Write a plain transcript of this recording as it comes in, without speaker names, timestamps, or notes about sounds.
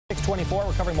6:24,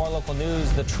 we're covering more local news.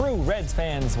 The true Reds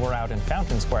fans were out in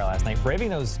Fountain Square last night, braving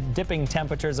those dipping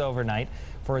temperatures overnight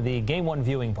for the Game 1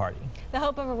 viewing party. The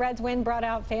hope of a Reds win brought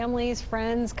out families,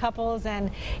 friends, couples, and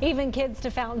even kids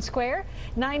to Fountain Square.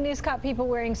 9 News caught people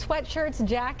wearing sweatshirts,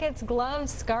 jackets,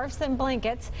 gloves, scarves, and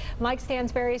blankets. Mike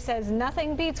Stansberry says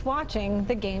nothing beats watching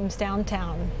the games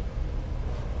downtown.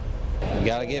 You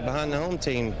got to get behind the home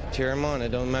team, cheer them on. It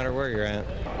don't matter where you're at.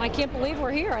 I can't believe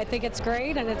we're here. I think it's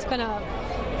great, and it's been a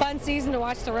fun season to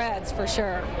watch the Reds for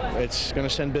sure. It's going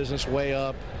to send business way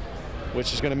up,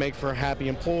 which is going to make for happy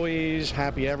employees,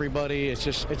 happy everybody. It's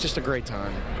just a great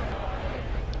time.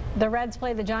 The Reds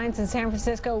play the Giants in San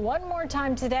Francisco one more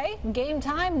time today. Game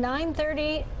time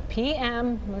 9:30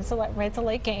 p.m. It's a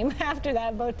late game. After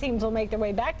that, both teams will make their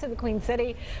way back to the Queen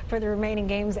City for the remaining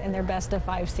games in their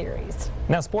best-of-5 series.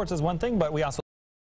 Now, sports is one thing, but we also